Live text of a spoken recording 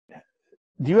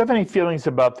Do you have any feelings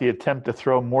about the attempt to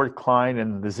throw Mort Klein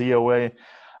and the ZOA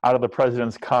out of the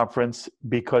president's conference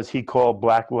because he called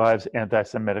Black Lives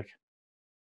anti-Semitic?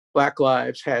 Black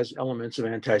Lives has elements of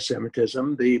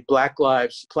anti-Semitism. The Black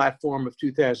Lives platform of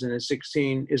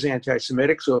 2016 is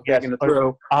anti-Semitic. So if they're going to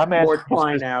throw Mort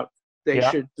Klein out, they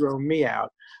should throw me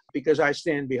out because I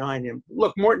stand behind him.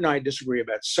 Look, Mort and I disagree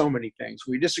about so many things.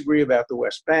 We disagree about the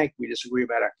West Bank. We disagree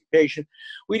about occupation.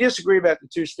 We disagree about the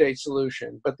two-state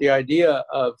solution. But the idea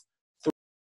of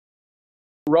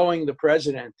throwing the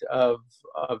president of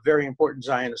a very important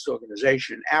Zionist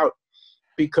organization out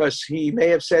because he may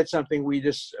have said something we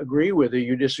disagree with or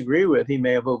you disagree with. He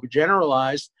may have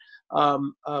overgeneralized.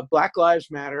 Black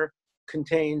Lives Matter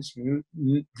contains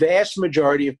vast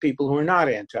majority of people who are not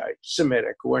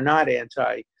anti-Semitic, who are not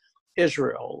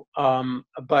anti-Israel.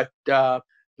 But the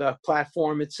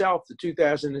platform itself, the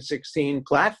 2016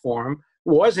 platform,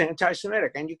 was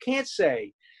anti-Semitic. And you can't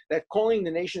say that calling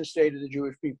the nation state of the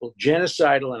Jewish people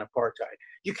genocidal and apartheid,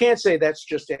 you can't say that's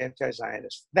just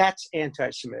anti-Zionist. That's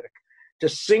anti-Semitic. To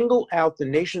single out the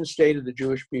nation state of the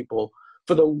Jewish people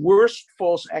for the worst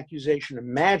false accusation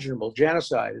imaginable,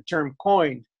 genocide, a term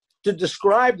coined to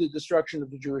describe the destruction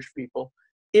of the Jewish people,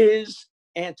 is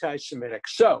anti-Semitic.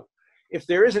 So if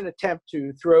there is an attempt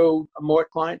to throw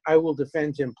Mort Klein, I will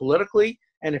defend him politically,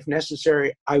 and if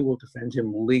necessary, I will defend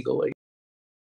him legally.